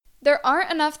There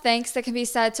aren't enough thanks that can be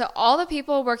said to all the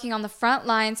people working on the front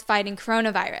lines fighting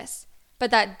coronavirus.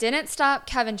 But that didn't stop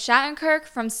Kevin Shattenkirk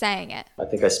from saying it. I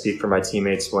think I speak for my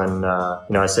teammates when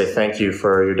I say thank you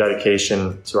for your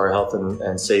dedication to our health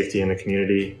and safety in the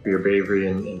community, for your bravery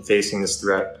in facing this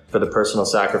threat, for the personal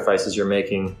sacrifices you're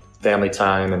making, family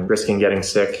time, and risking getting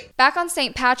sick. Back on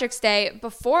St. Patrick's Day,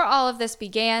 before all of this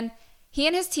began, he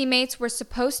and his teammates were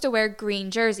supposed to wear green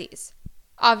jerseys.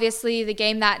 Obviously, the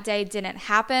game that day didn't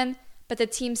happen, but the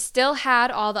team still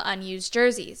had all the unused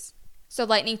jerseys. So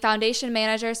Lightning Foundation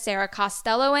manager Sarah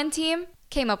Costello and team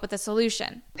came up with a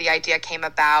solution. The idea came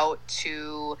about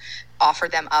to offer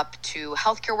them up to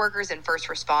healthcare workers and first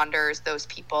responders, those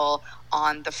people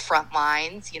on the front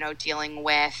lines, dealing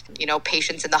with,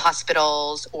 patients in the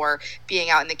hospitals or being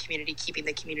out in the community, keeping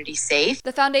the community safe.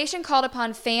 The foundation called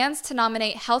upon fans to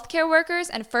nominate healthcare workers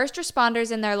and first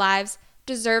responders in their lives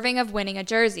deserving of winning a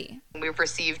jersey. We've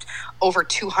received over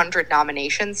 200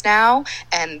 nominations now,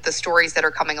 and the stories that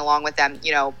are coming along with them,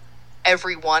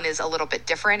 every one is a little bit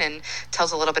different and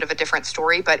tells a little bit of a different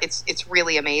story, but it's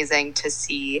really amazing to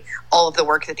see all of the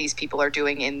work that these people are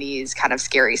doing in these kind of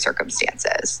scary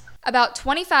circumstances. About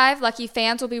 25 lucky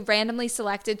fans will be randomly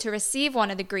selected to receive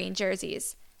one of the green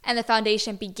jerseys, and the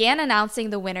foundation began announcing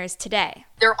the winners today.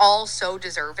 They're all so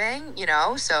deserving,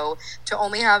 so to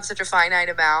only have such a finite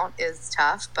amount is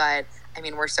tough, but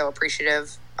we're so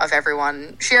appreciative of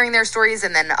everyone sharing their stories,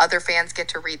 and then other fans get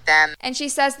to read them. And she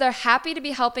says they're happy to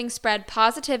be helping spread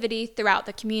positivity throughout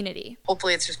the community.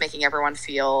 Hopefully it's just making everyone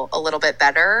feel a little bit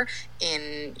better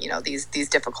in, these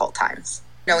difficult times,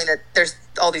 knowing that there's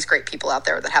all these great people out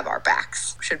there that have our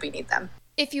backs should we need them.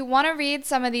 If you want to read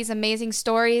some of these amazing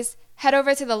stories, head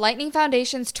over to the Lightning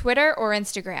Foundation's Twitter or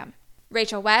Instagram.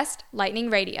 Rachel West, Lightning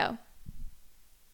Radio.